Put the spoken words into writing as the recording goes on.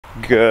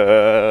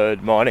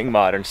Good morning,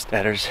 Modern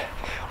Steaders.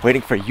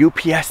 Waiting for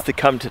UPS to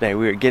come today.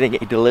 We are getting a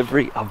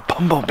delivery of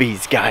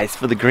bumblebees, guys,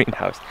 for the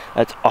greenhouse.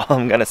 That's all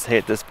I'm gonna say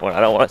at this point.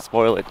 I don't want to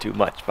spoil it too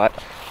much,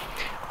 but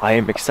I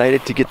am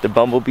excited to get the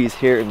bumblebees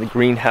here in the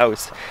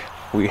greenhouse.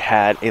 We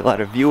had a lot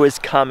of viewers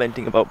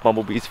commenting about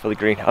bumblebees for the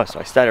greenhouse, so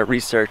I started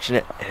researching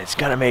it, and it's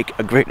gonna make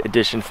a great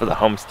addition for the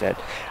homestead.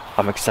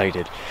 I'm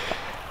excited.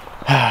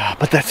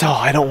 But that's all.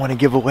 I don't want to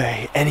give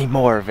away any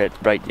more of it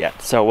right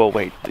yet, so we'll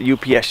wait. The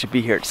UPS should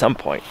be here at some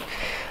point.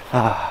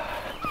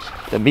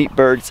 The meat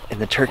birds and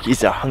the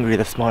turkeys are hungry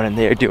this morning.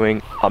 They are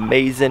doing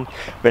amazing.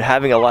 Been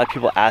having a lot of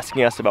people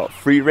asking us about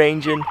free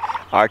ranging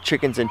our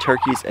chickens and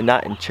turkeys and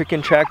not in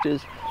chicken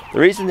tractors. The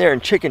reason they're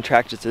in chicken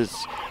tractors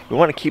is we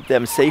want to keep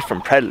them safe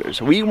from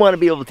predators. We want to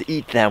be able to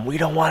eat them. We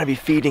don't want to be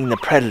feeding the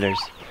predators.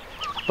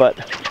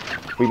 But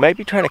we might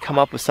be trying to come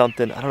up with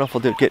something. I don't know if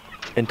we'll get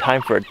in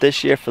time for it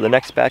this year for the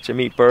next batch of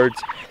meat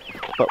birds,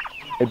 but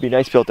it'd be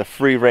nice to be able to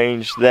free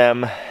range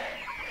them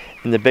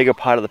in the bigger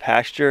part of the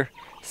pasture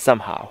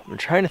somehow. I'm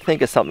trying to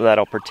think of something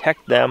that'll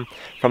protect them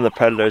from the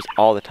predators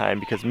all the time,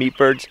 because meat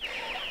birds,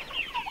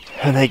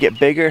 when they get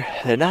bigger,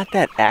 they're not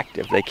that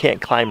active. They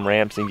can't climb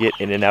ramps and get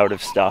in and out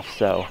of stuff,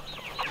 so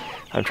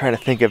I'm trying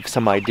to think of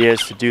some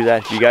ideas to do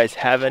that. If you guys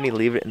have any,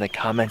 leave it in the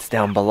comments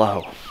down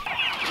below.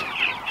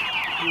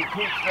 You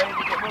pigs ready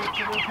to get moved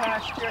to new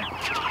pasture?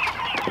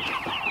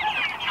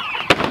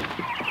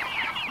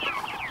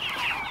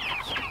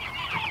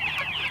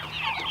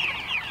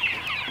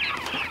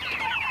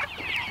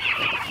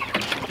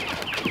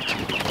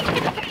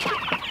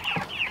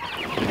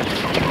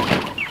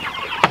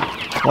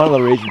 One of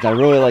the reasons I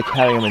really like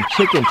having them in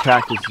chicken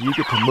tractors is you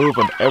get to move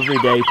them every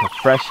day to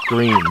fresh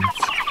greens.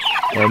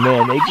 And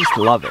man, they just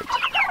love it.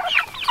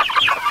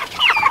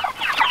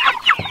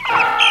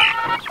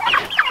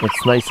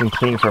 It's nice and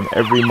clean from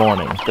every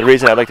morning. The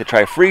reason I'd like to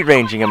try free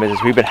ranging them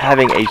is we've been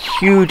having a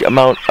huge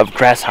amount of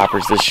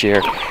grasshoppers this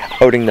year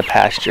outing the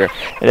pasture.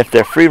 And if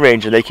they're free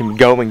ranging, they can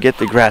go and get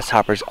the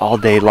grasshoppers all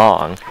day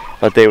long.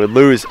 But they would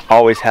lose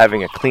always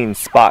having a clean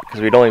spot, because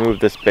we'd only move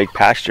this big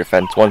pasture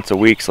fence once a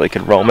week so they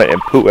could roam it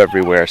and poo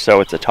everywhere. So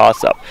it's a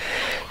toss-up.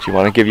 Do you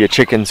want to give your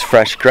chickens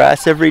fresh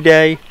grass every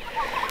day,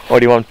 or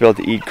do you want to be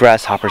able to eat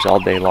grasshoppers all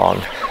day long?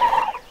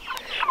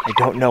 I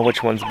don't know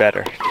which one's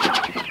better.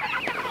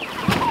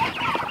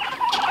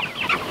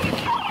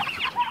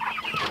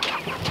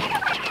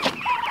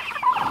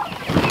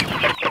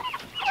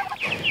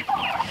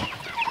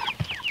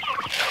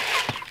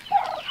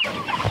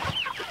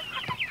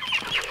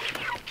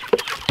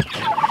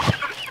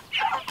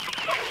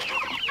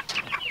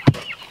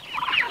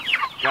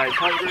 Guys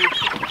hungry?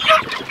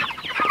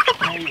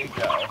 There you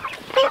go.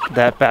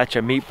 That batch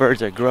of meat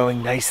birds are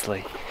growing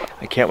nicely.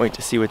 I can't wait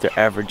to see what their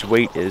average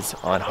weight is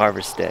on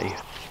harvest day.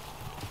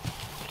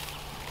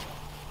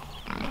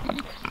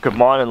 Good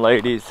morning,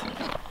 ladies.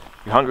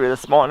 You hungry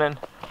this morning?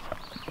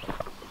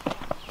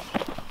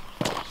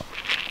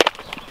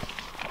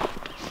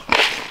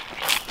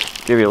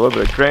 Give you a little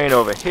bit of grain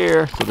over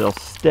here so they'll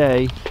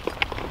stay.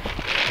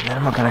 And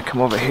then I'm gonna come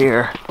over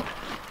here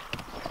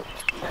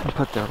and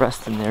put the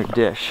rest in their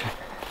dish.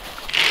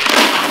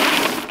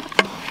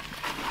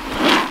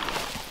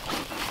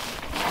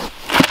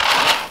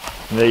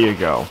 There you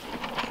go.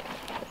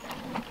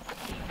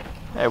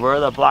 Hey, where are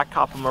the black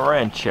copper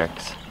Moran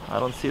chicks? I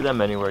don't see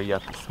them anywhere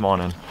yet this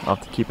morning. I'll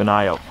have to keep an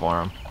eye out for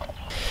them.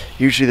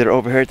 Usually they're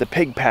over here at the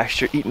pig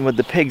pasture eating with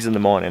the pigs in the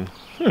morning.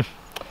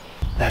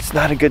 That's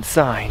not a good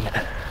sign.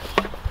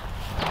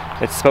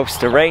 It's supposed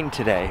to rain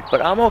today,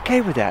 but I'm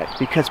okay with that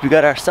because we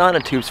got our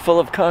sonotubes full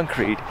of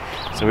concrete,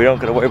 so we don't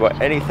gotta worry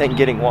about anything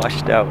getting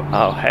washed out.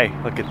 Oh, hey,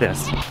 look at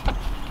this.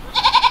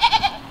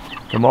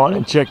 Good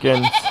morning,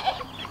 chickens.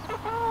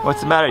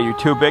 What's the matter? You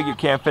too big? You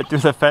can't fit through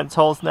the fence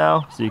holes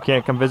now? So you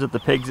can't come visit the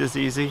pigs this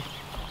easy?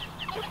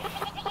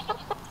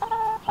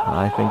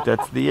 I think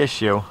that's the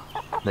issue.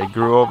 They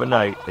grew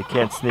overnight. They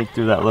can't sneak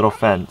through that little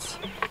fence.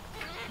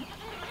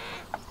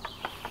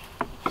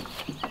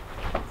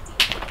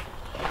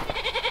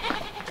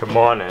 Good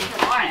morning.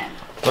 Good morning.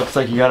 Looks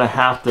like you're gonna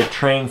have to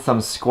train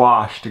some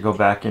squash to go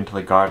back into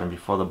the garden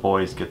before the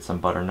boys get some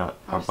butternut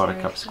or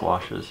buttercup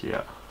squashes.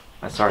 Yeah.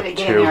 I started Did it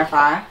get in there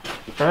far?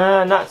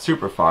 Not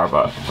super far,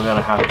 but we're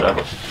gonna have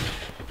to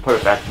put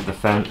it back to the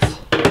fence.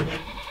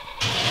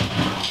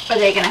 Are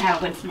they gonna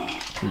have a good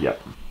snack?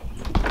 Yep.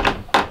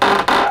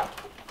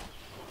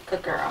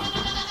 Good girl.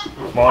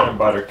 Morning,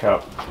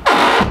 buttercup.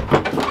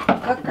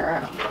 Good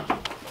girl.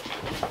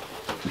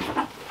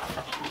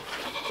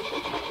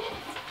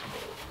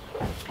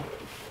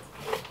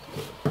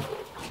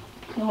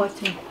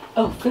 What's in?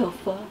 Oh,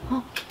 Philfa.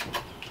 Huh?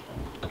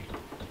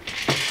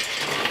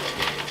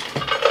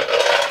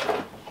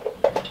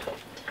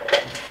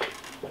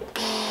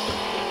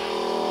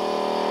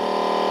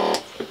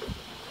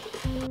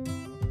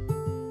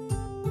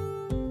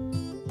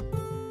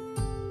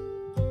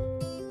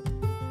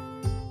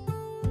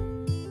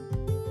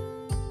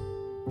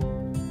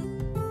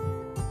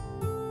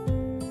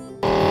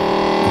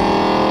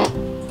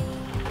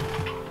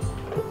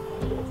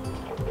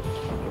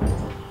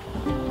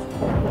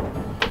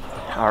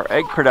 our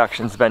egg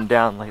production's been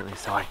down lately,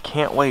 so I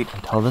can't wait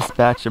until this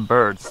batch of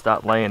birds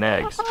start laying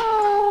eggs.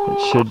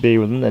 It should be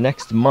within the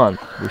next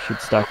month we should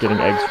start getting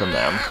eggs from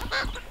them.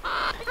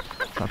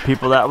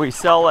 People that we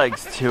sell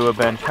eggs to have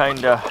been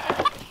kinda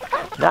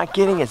not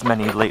getting as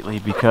many lately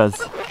because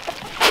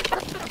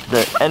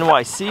the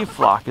NYC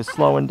flock is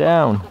slowing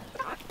down.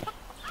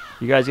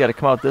 You guys gotta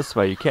come out this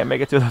way. You can't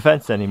make it through the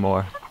fence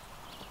anymore.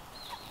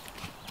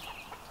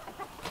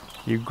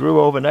 You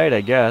grew overnight,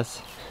 I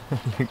guess.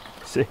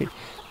 See,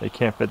 they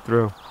can't fit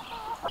through.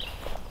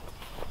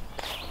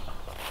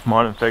 Come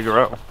on and figure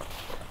out.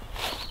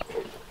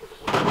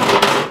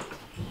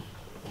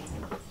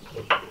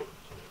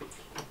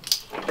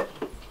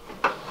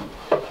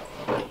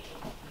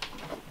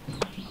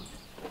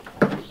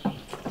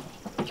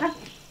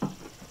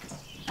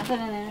 I put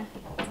it in there.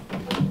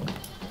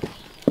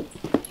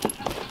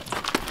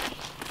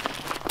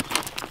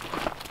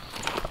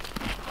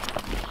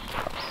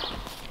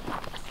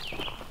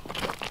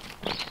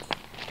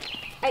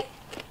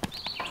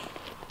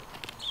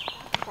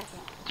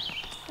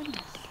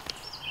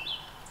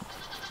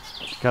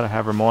 Gotta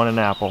have her morning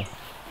apple. Is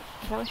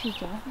that what she's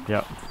doing?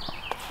 Yep.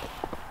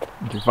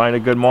 Did you find a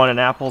good morning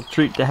apple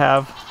treat to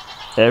have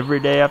every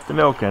day after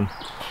milking?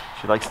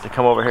 She likes to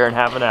come over here and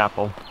have an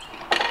apple.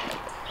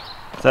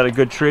 Is that a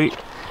good treat?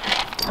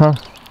 Huh?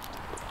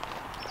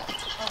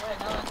 Oh, wait,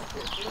 no, that's a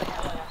good. You would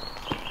have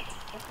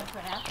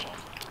an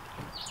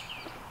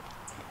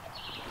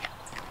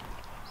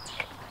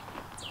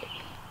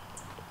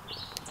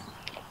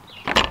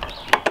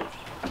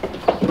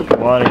apple.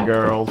 Come on,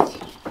 girls.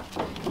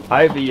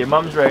 Ivy, your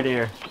mom's right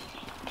here.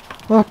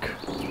 Look.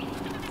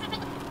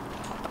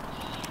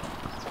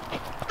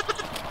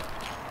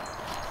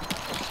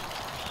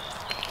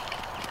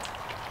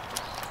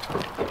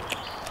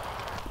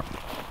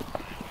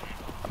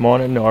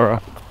 Morning,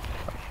 Nora.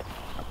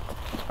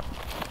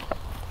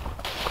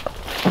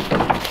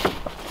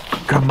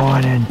 Good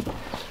morning.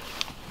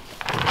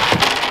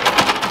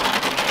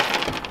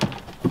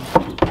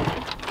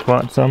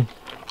 Want some?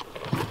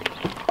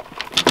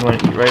 You want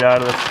to eat right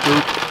out of the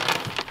scoop?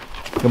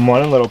 Good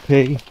morning, little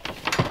pig.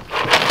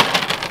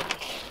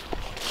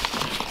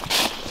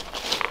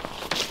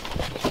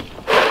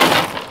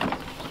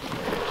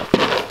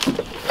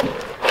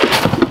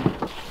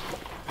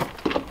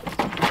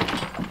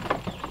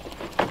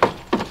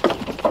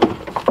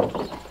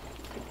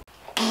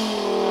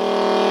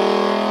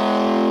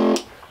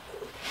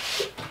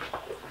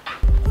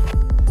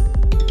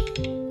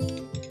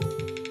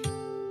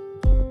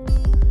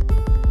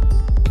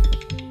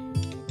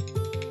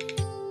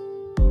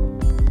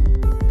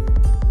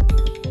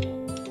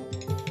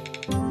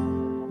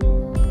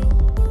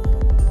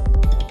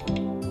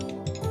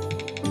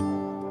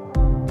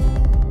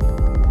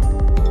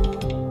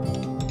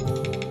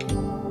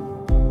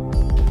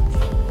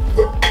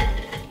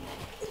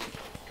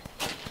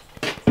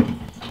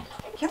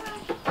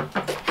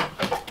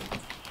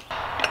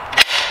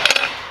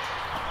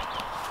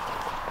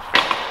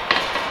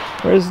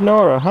 Where's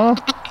Nora, huh?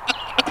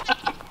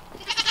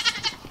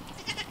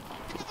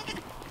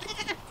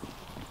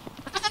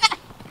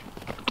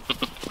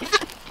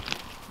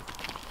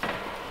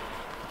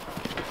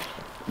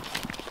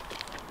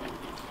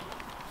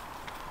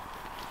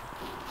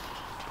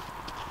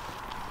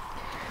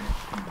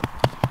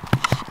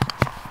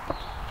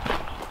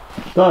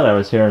 Thought I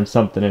was hearing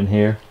something in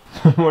here.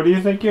 What do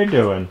you think you're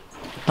doing?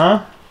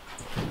 Huh?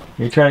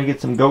 You're trying to get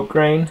some goat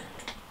grain?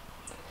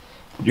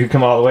 Did you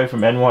come all the way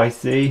from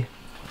NYC?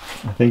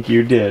 I think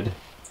you did.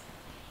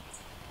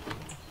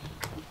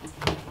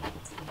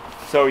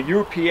 So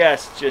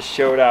UPS just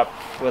showed up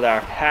with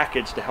our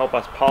package to help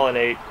us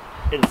pollinate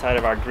inside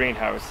of our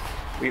greenhouse.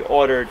 We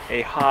ordered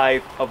a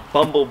hive of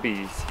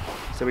bumblebees.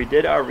 So we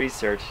did our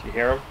research. You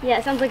hear them? Yeah,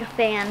 it sounds like a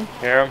fan.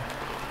 Hear them?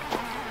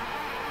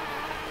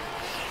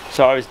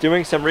 So I was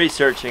doing some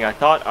researching. I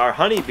thought our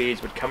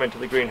honeybees would come into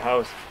the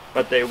greenhouse,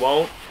 but they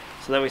won't.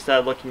 So then we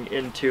started looking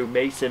into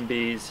mason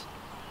bees.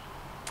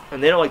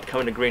 And they don't like to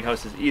come into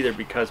greenhouses either,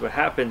 because what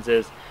happens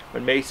is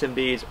when mason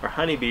bees or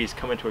honeybees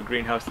come into a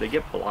greenhouse, they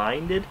get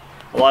blinded.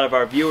 A lot of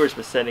our viewers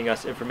were sending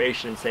us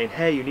information and saying,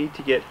 hey, you need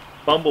to get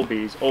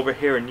bumblebees. Over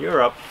here in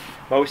Europe,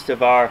 most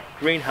of our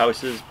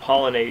greenhouses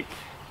pollinate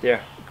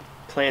their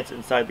plants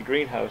inside the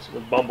greenhouse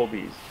with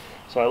bumblebees.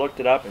 So I looked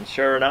it up, and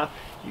sure enough,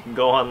 you can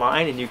go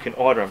online and you can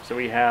order them. So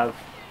we have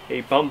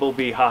a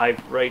bumblebee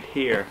hive right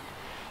here.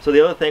 So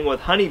the other thing with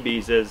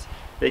honeybees is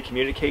they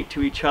communicate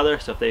to each other.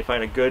 So if they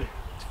find a good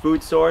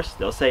food source,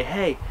 they'll say,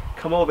 hey,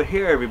 come over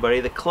here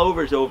everybody, the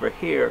clover's over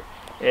here.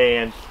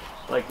 And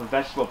like with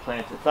vegetable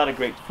plants, it's not a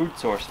great food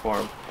source for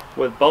them.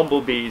 With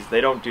bumblebees,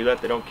 they don't do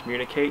that, they don't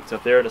communicate. So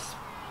if they're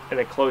in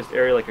a closed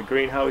area like a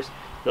greenhouse,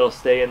 they'll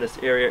stay in this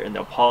area and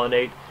they'll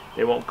pollinate.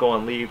 They won't go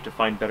and leave to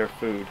find better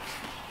food.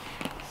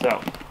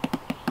 So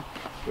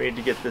we need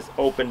to get this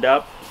opened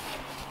up,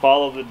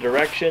 follow the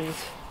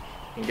directions,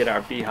 and get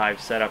our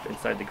beehive set up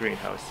inside the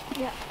greenhouse.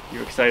 Yeah.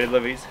 You excited,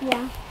 Livies?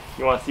 Yeah.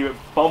 You want to see what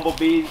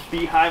bumblebee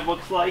beehive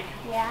looks like?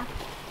 Yeah.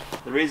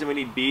 The reason we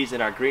need bees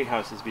in our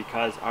greenhouse is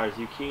because our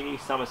zucchini,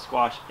 summer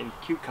squash, and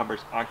cucumbers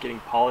aren't getting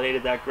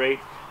pollinated that great.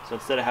 So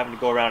instead of having to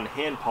go around and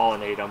hand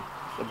pollinate them,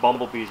 the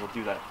bumblebees will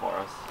do that for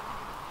us.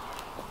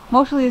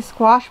 Mostly the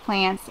squash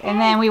plants, and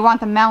then we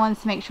want the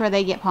melons to make sure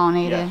they get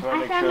pollinated. Yeah, so I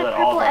make found sure a that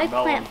all purple of our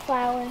eggplant melons.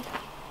 flower.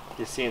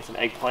 You're seeing some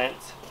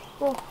eggplants?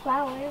 Well,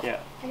 flowers. Yeah.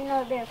 I didn't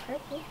know they were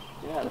purple.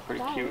 Yeah, they're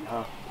pretty cute,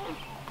 huh?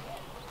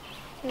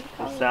 Yeah.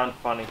 They sound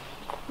funny.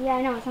 Yeah,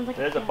 I know. It sounds like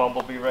There's a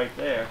bumblebee right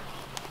there.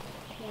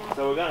 Yeah.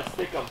 So we're gonna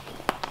stick them.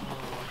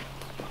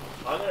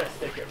 I'm gonna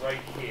stick it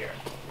right here.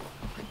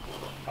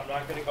 I'm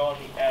not gonna go on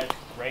the edge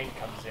because rain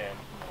comes in.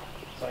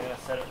 So I'm gonna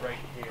set it right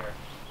here.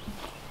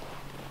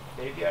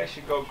 Maybe I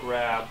should go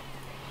grab.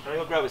 I'm gonna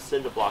go grab a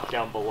cinder block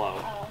down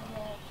below.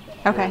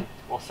 Okay. And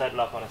we'll set it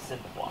up on a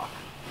cinder block.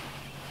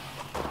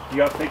 You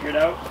got it figured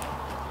out?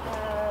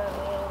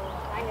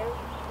 I know.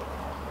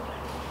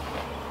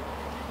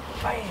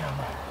 Bam!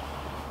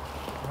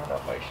 I don't know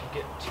if I should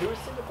get 2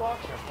 cinder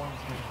blocks or if one's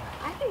good enough.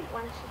 I think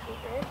one should be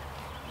good.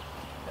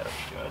 That'll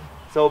be good.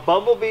 So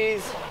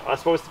bumblebees are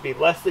supposed to be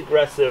less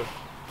aggressive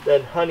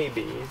than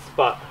honeybees,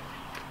 but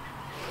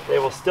they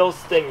will still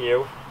sting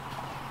you.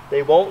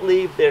 They won't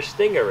leave their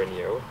stinger in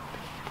you,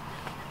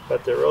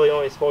 but they're really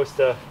only supposed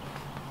to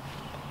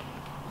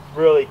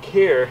really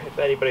care if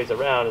anybody's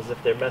around is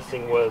if they're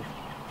messing with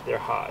their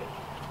hive.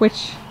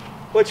 Which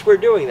Which we're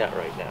doing that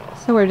right now.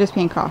 so we're just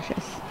being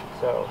cautious.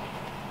 So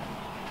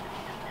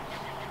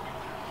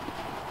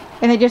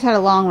And they just had a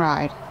long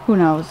ride. Who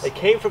knows? they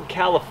came from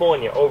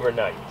California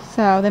overnight.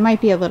 So they might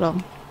be a little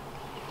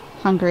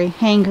hungry,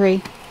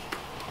 hangry.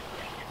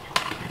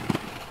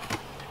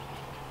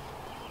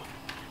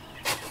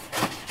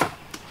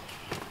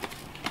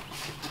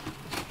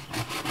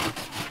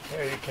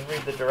 Here, you can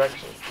read the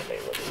directions to me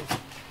with these.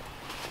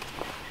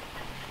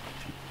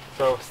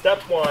 So step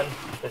 1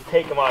 is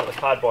take them out of the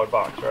cardboard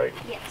box, right?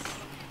 Yes.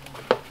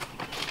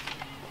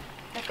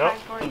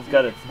 Oh, he's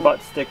got its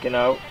butt sticking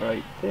out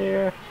right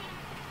there.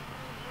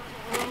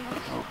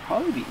 It'll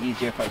probably be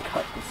easier if I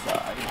cut the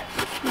side.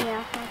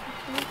 Yeah.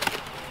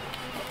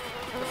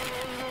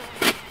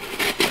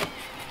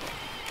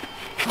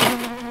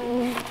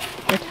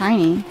 They're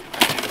tiny.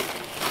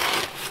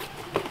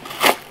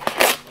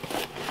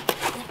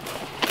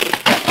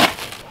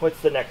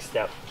 What's the next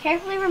step?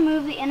 Carefully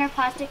remove the inner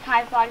plastic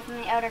hive body from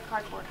the outer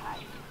cardboard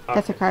hive.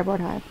 That's a Okay,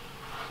 cardboard hive.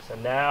 so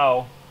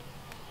now,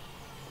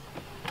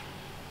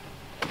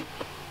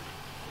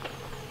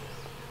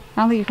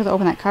 I don't think you're supposed to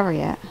open that cover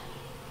yet.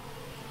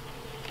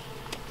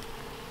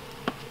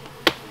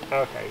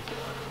 okay,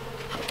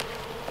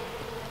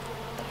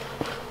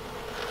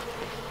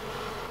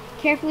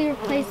 Carefully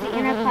replace the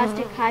inner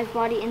plastic hive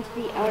body into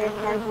the outer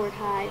cardboard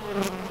hive,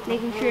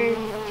 making sure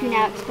to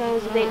now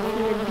expose the bait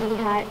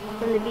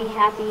from the bee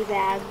happy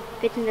bag,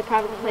 fits in the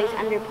proper place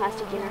under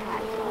plastic inner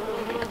hive body.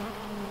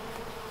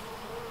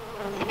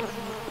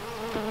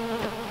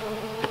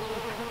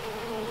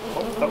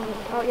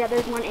 Oh yeah,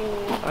 there's one in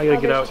there. I gotta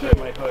get out there's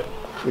my hood.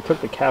 We took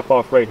the cap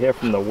off right here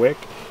from the wick,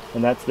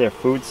 and that's their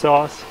food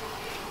sauce.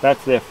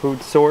 That's their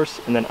food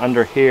source, and then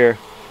under here,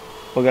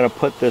 we're gonna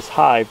put this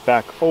hive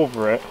back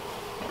over it.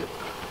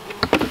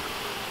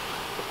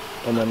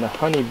 And then the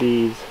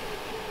honeybees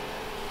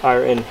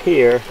are in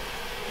here.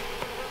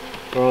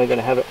 We're only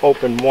gonna have it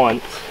open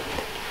once.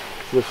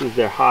 So this is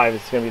their hive,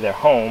 it's gonna be their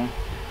home.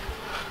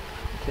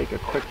 Take a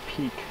quick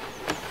peek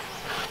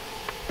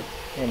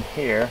in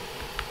here.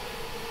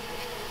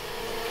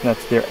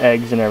 That's their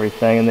eggs and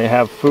everything, and they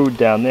have food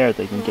down there that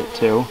they can get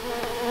to.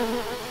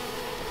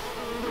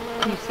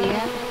 Can you see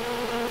it?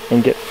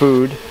 And get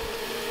food.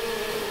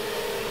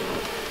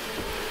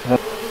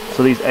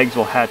 So these eggs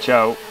will hatch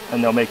out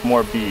and they'll make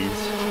more bees.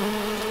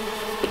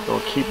 So we'll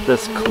keep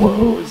this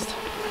closed.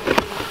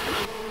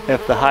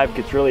 If the hive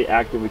gets really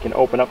active, we can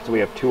open up. So we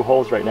have 2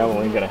 holes right now, we're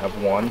only going to have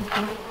 1.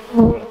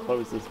 We're going to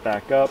close this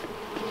back up.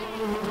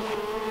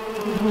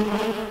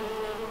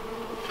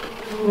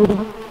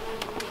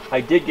 I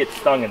did get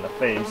stung in the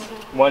face.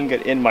 One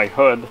got in my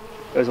hood.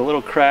 There was a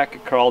little crack,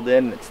 it crawled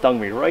in, and it stung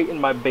me right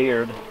in my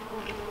beard.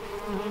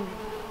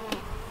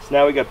 So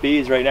now we got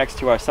bees right next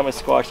to our summer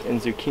squash and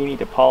zucchini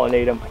to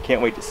pollinate them. I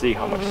can't wait to see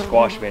how much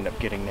squash we end up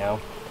getting now.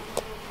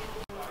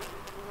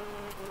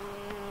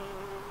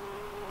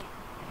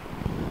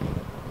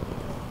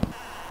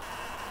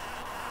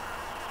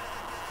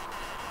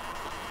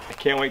 I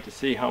can't wait to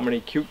see how many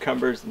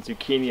cucumbers and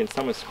zucchini and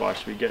summer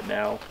squash we get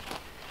now.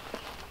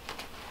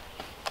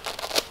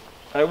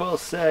 I will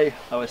say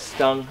I was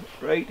stung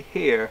right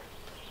here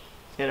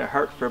and it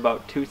hurt for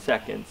about 2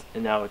 seconds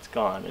and now it's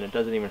gone, and it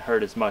doesn't even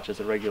hurt as much as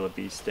a regular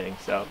bee sting.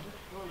 So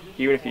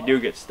even if you do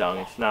get stung,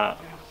 it's not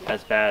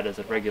as bad as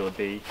a regular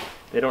bee.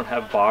 They don't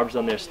have barbs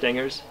on their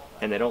stingers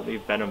and they don't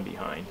leave venom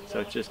behind, so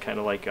it's just kind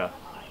of like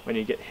when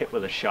you get hit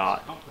with a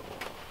shot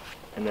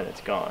and then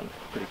it's gone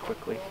pretty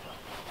quickly.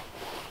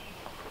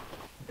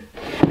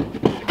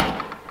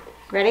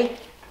 Ready?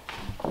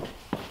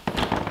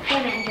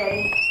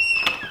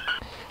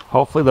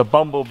 Hopefully the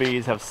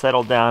bumblebees have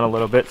settled down a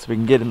little bit so we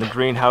can get in the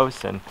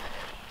greenhouse and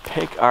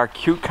take our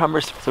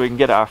cucumbers so we can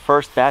get our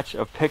first batch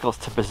of pickles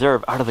to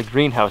preserve out of the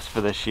greenhouse for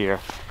this year.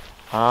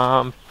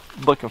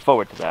 Looking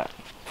forward to that.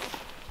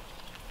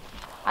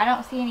 I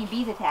don't see any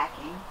bees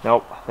attacking.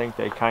 Nope, I think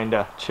they kind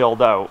of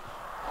chilled out.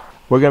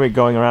 We're going to be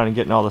going around and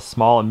getting all the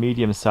small and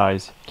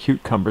medium-sized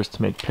cucumbers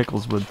to make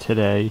pickles with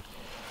today.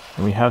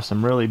 And we have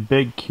some really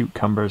big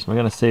cucumbers. We're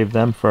going to save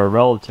them for a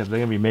relative. They're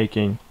going to be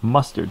making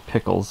mustard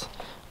pickles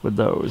with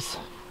those.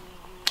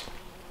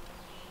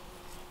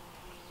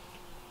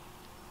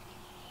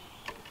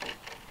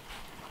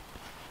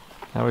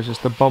 That was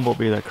just a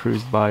bumblebee that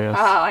cruised by us.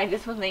 Oh, I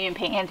just wasn't even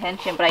paying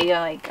attention, but I go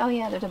like, oh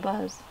yeah, there's a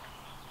buzz.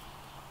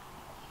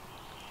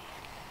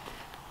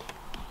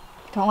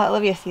 Don't let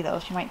Olivia see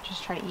those. She might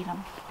just try to eat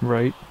them.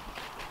 Right.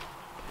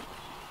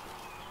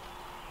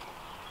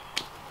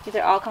 These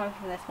are all coming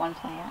from this one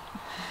plant.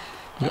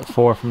 We got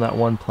 4 from that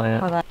one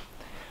plant. Hold on.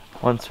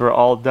 Once we're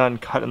all done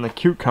cutting the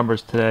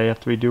cucumbers today,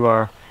 after we do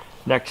our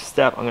next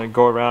step, I'm going to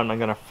go around and I'm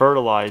going to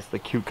fertilize the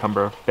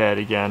cucumber bed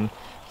again.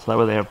 So that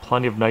way they have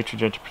plenty of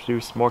nitrogen to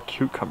produce more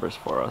cucumbers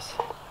for us.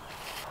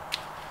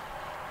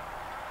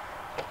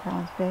 That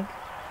one's big.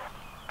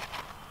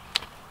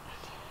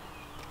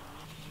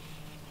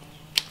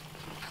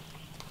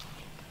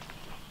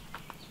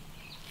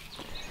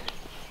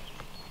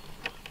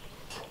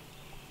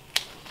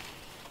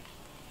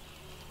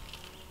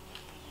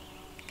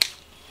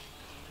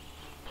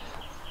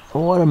 The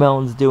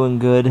watermelon's doing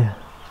good.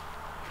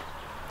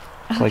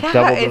 It's like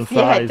doubled in size.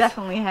 Yeah, it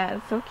definitely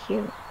has. So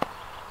cute.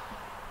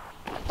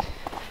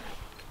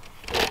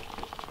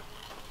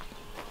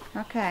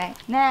 Okay,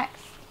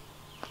 next.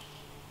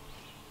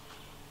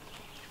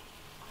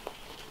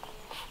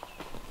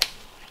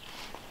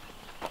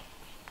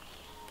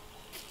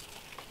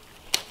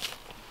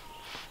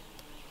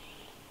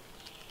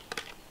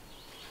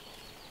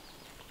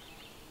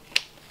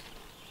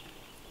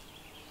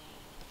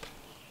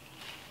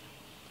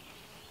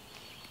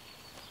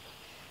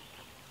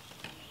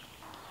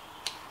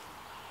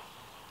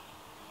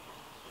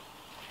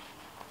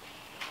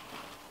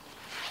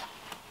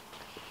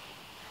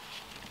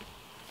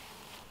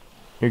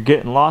 You're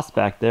getting lost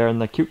back there in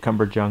the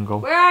cucumber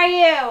jungle. Where are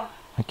you?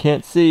 I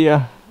can't see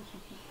ya.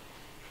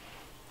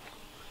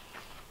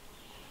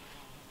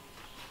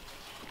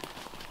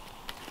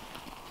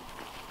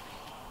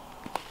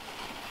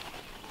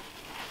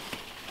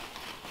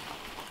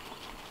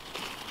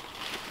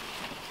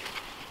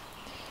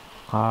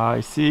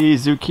 I see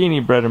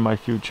zucchini bread in my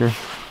future.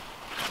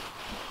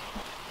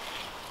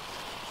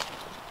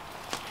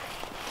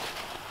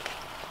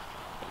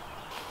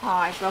 Oh,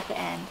 I broke the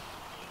end.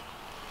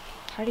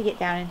 Hard to get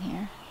down in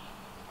here.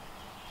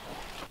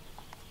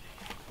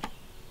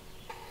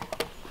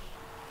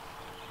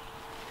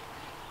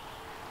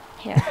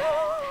 Here.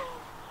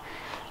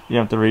 You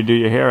have to redo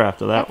your hair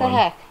after that What one. the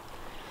heck?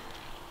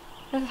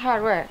 This is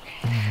hard work.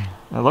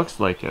 It looks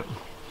like it.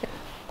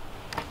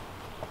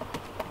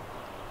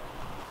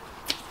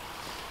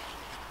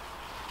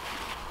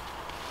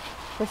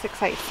 This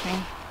excites me.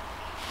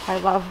 I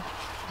love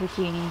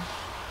zucchini.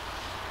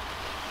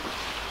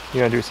 You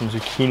gonna do some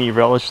zucchini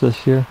relish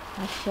this year?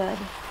 I should.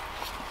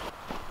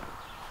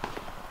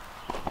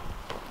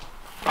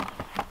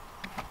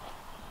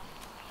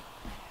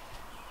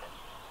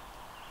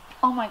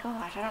 Oh my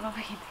gosh, I don't know if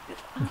I can pick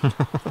this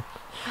up.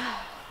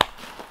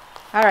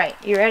 Alright,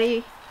 you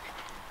ready?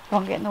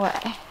 Don't get in the way.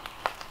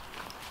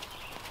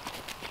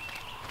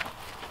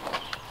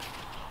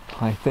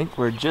 I think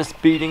we're just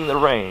beating the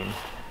rain.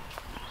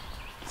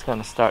 It's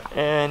gonna start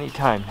any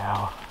time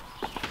now.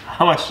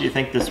 How much do you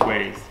think this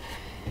weighs?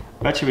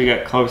 Bet you we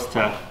got close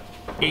to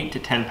 8 to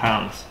 10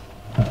 pounds.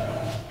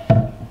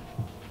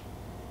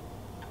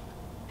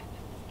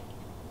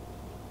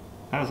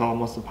 That was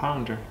almost a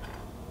pounder.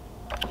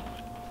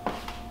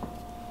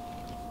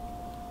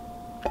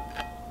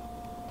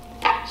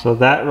 So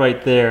that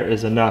right there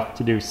is enough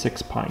to do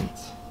 6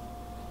 pints.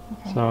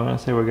 Okay. So I'm gonna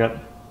say we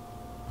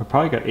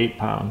probably got 8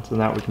 pounds,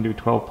 and that we can do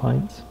 12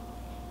 pints.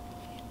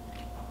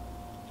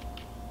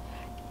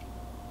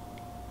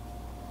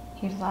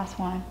 Here's the last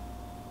one.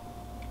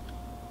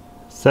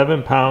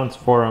 7 pounds,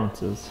 4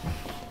 ounces.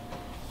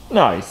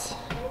 Nice.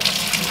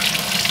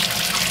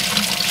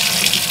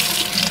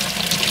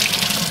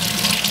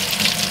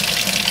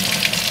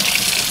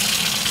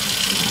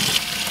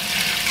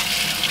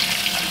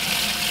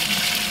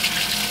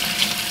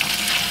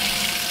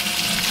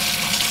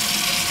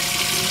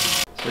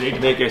 So we need to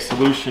make a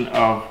solution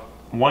of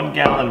 1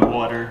 gallon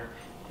water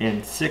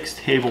and 6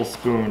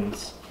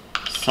 tablespoons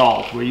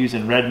salt. We're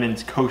using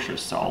Redmond's kosher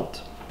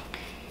salt.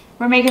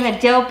 We're making the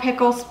dill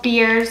pickle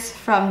spears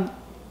from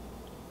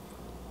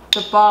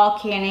the Ball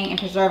Canning and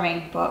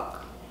Preserving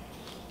book.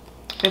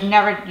 We've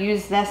never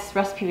used this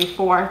recipe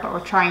before, but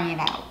we're trying it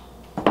out.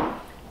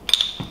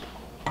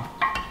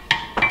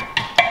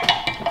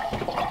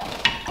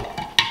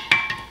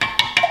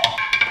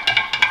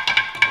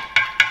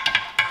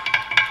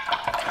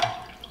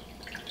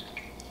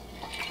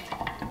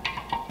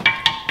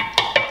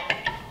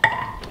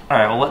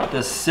 Alright, we'll let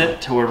this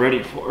sit till we're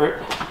ready for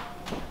it.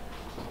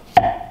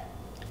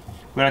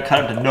 We We're gonna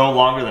cut them to no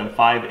longer than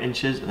 5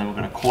 inches, and then we're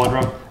gonna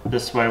quarter them.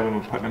 This way, when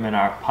we're putting them in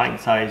our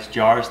pint-sized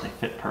jars, they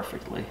fit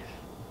perfectly.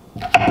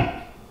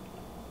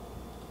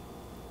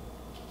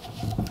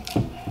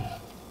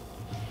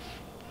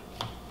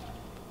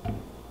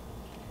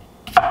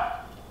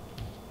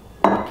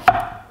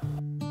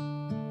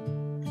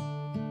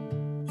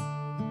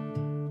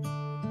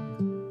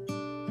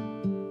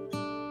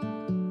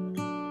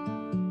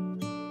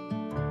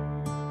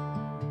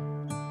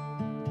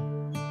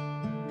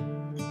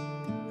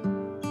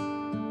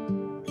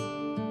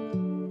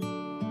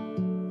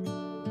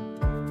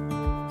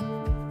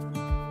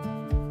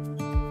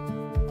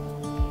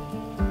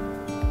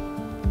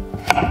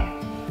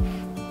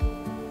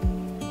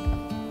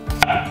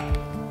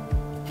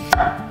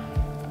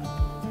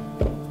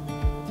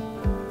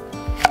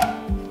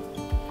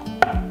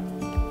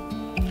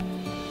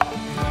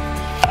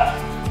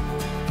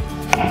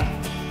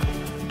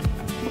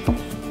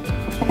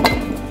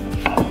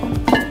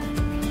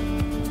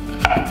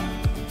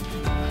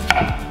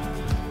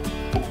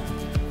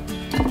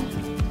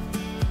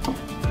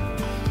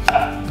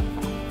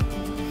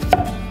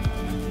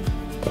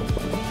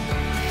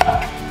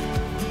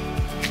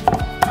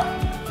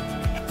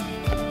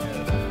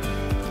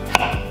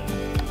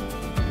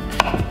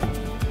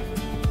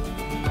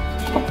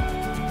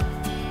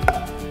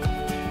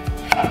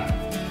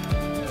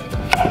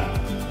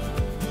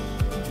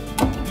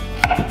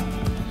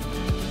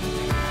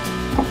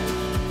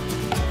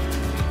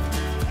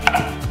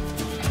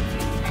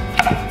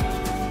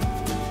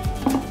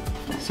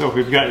 So if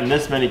we've gotten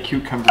this many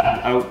cucumbers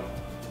without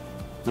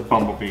the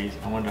bumblebees,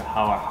 I wonder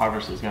how our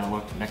harvest is going to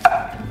look next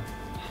time.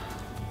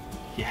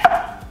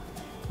 Yeah.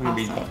 We're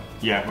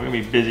gonna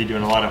be busy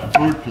doing a lot of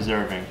food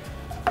preserving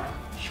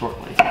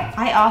shortly.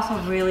 I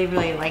also really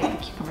like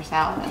the cucumber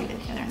salad that we did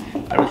the other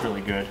night. That was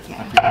really good.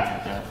 Yeah. I think I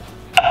had that.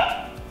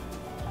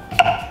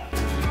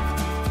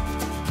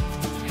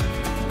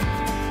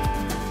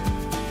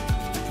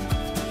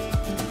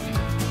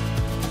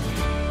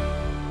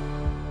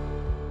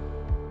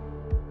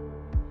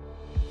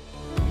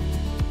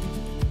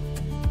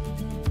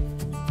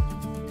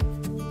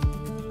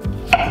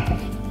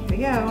 Here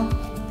we go.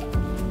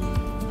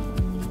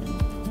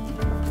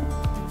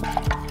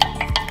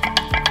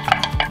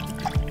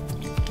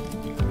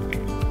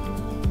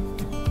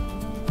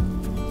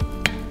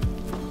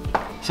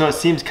 So it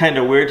seems kind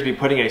of weird to be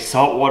putting a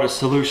saltwater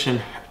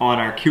solution on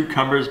our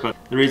cucumbers, but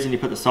the reason you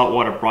put the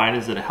saltwater brine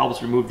is that it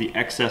helps remove the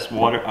excess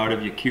water out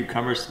of your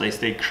cucumbers so they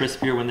stay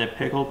crispier when they're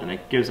pickled, and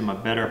it gives them a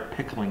better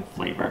pickling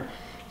flavor.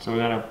 So we're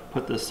gonna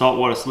put the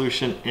saltwater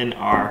solution in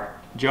our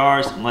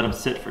jars and let them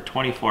sit for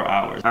 24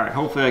 hours. All right,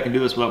 hopefully I can do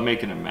this without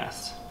making a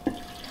mess.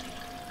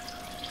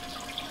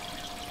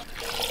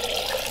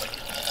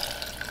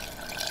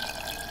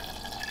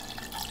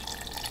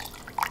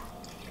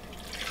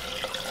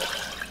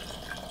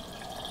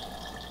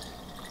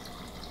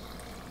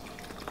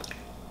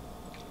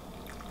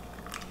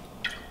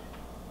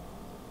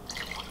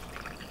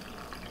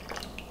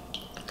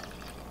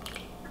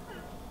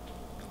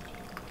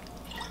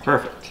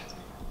 Perfect.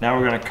 Now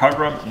we're going to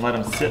cover them and let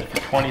them sit for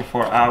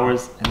 24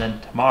 hours, and then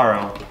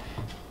tomorrow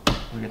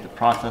we get to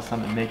process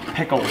them and make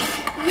pickles.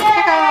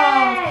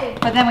 Yay!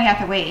 But then we have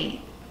to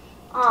wait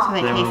so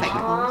they Then taste like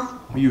pickles.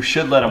 You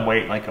should let them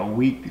wait like a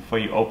week before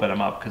you open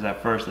them up, because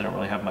at first they don't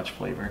really have much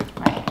flavor.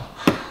 Right.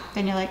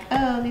 Then you're like,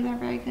 oh, these are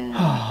very good.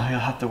 Oh, you'll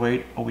have to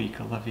wait a week,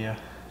 Olivia.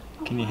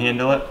 Can you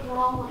handle it?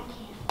 No, I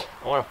can't.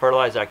 I want to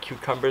fertilize our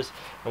cucumbers,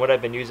 and what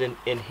I've been using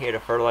in here to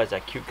fertilize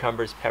our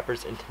cucumbers,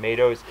 peppers, and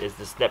tomatoes is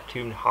this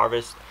Neptune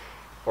Harvest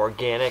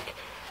Organic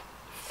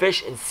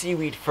Fish and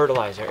Seaweed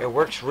Fertilizer. It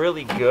works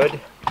really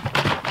good,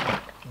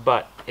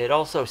 but it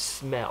also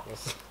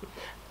smells.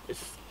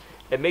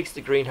 It makes the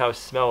greenhouse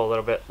smell a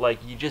little bit like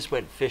you just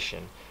went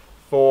fishing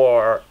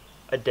for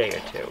a day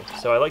or two.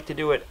 So I like to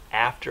do it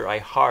after I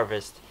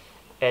harvest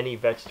any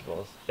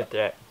vegetables, if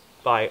they're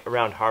by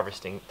around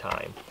harvesting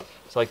time.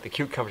 So like the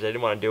cucumbers, I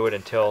didn't want to do it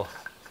until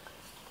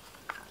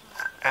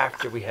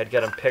after we had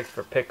got them picked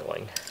for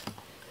pickling.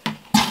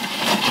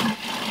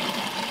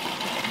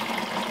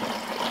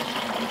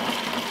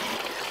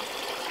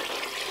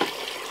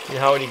 You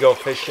know how when you go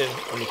fishing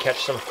and you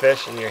catch some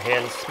fish and your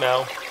hands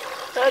smell?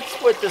 That's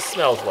what this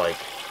smells like.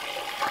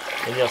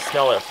 And you'll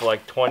smell it for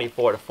like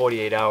 24 to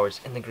 48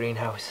 hours in the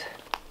greenhouse.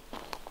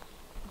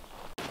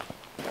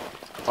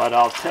 But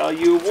I'll tell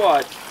you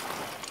what,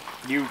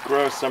 you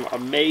grow some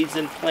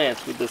amazing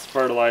plants with this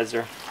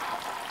fertilizer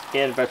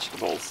and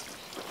vegetables.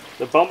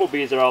 The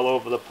bumblebees are all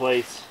over the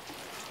place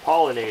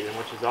pollinating,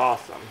 which is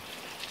awesome.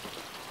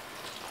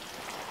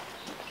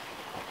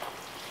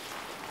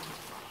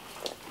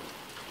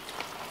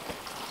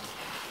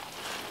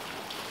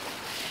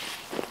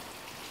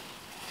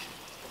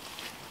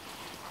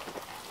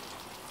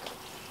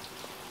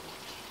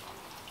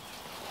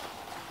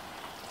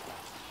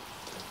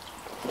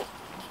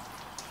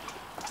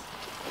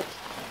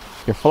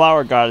 Your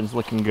flower garden's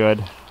looking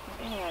good.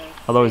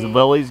 Are those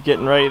lilies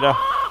getting ready to?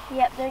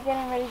 Yep. Yep, they're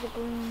getting ready to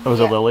bloom. Those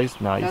are lilies?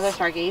 Nice. No, they're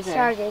stargazer.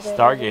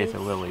 Stargazer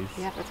lilies.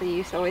 Yeah, that's what you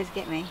used to always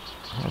get me.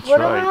 That's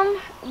One right. of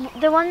them,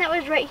 the one that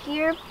was right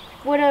here,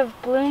 would have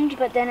bloomed,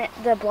 but then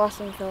the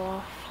blossom fell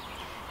off.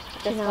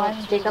 This No, one,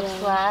 it's Jacob's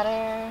blue.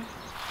 ladder.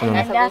 Mm.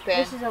 That's And a lupin.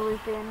 this is a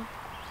lupin.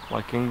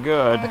 Looking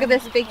good. Look at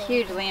this big,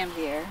 huge lamb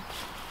deer.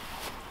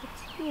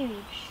 It's huge.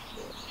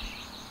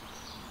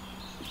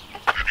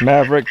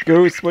 Maverick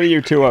Goose, what are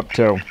you two up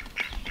to?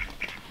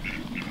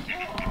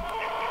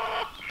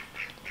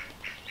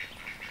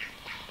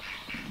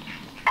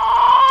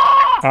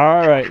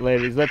 All right,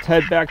 ladies, let's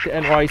head back to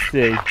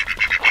NYC.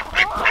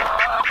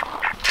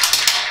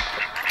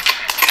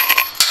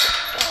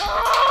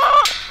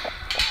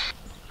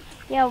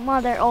 Yeah,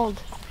 well, they're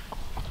old.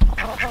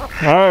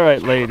 All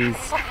right, ladies.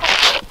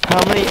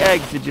 How many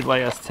eggs did you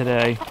lay us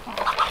today?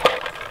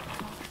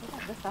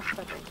 This stuff's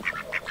so big.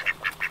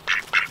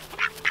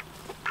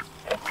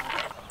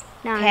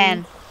 9.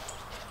 10.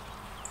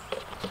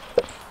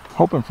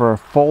 Hoping for a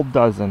full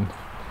dozen.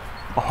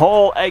 A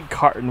whole egg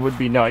carton would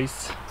be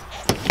nice.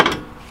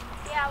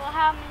 Yeah, well,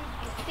 how many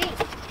do you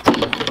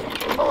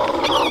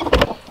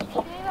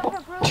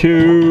think?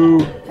 2,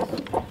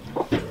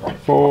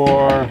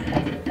 4,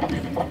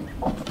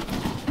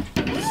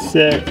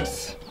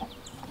 6,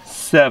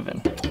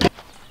 7.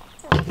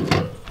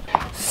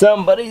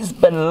 Somebody's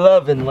been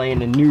loving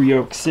laying in New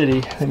York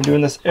City. They've been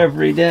doing this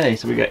every day,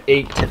 so we got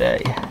 8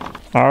 today.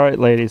 All right,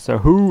 ladies, so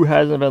who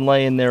hasn't been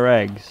laying their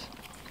eggs?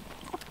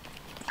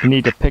 You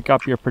need to pick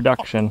up your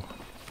production.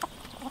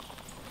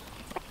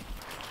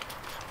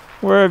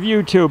 Where have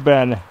you two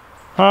been?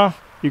 Huh?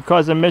 You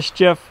causing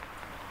mischief?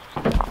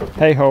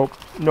 Hey, Hope.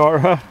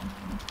 Nora.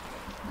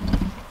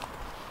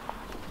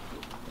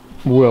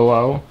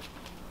 Willow.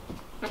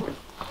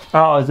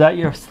 Oh, is that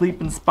your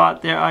sleeping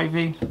spot there,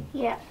 Ivy?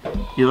 Yeah.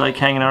 You like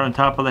hanging out on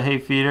top of the hay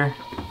feeder?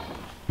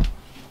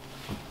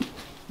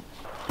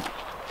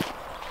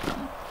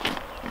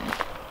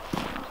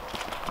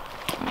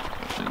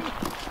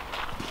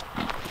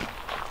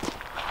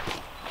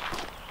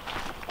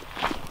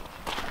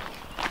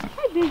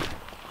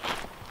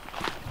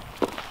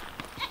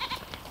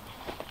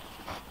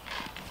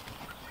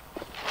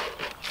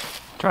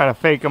 Trying to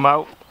fake them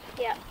out.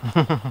 Yep.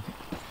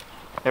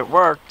 It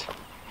worked.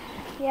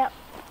 Yep.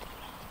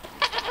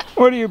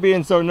 What are you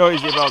being so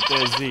noisy about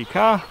there, Zeke,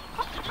 huh?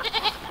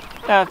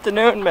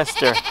 Afternoon,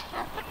 mister.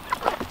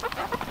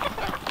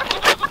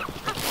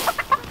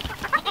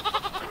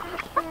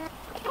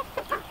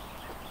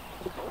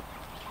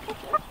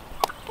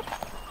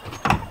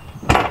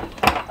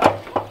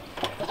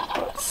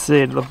 Let's see,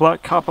 did the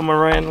black copper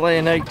Moran lay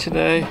an egg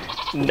today?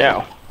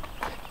 No.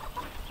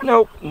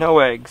 Nope, no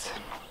eggs.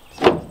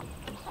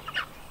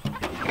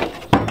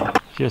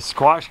 Your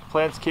squash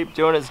plants keep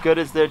doing as good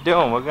as they're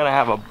doing. We're gonna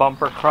have a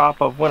bumper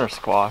crop of winter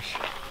squash.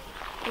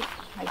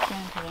 I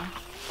can't do that.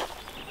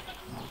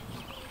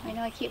 I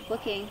know, I keep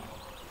looking.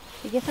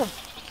 You get so,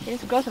 it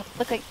just grows,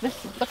 look like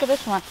this, look at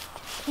this one.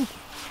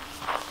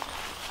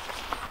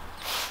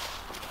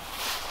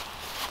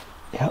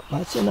 Yep,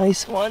 that's a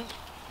nice one.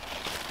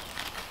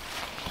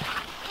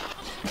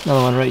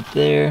 Another one right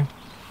there.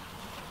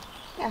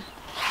 Yeah,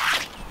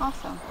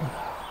 awesome.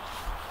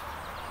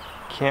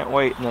 Can't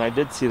wait. And then I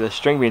did see the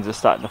string beans are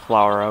starting to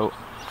flower out.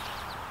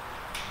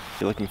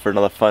 If you're looking for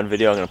another fun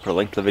video, I'm going to put a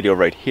link to the video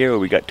right here where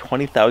we got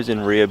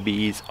 20,000 rhea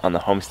bees on the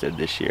homestead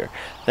this year.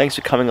 Thanks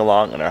for coming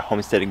along on our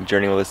homesteading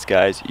journey with us,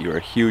 guys. You're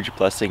a huge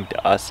blessing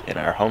to us in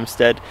our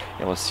homestead,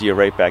 and we'll see you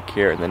right back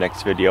here in the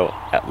next video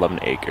at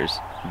Lumnah Acres.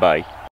 Bye.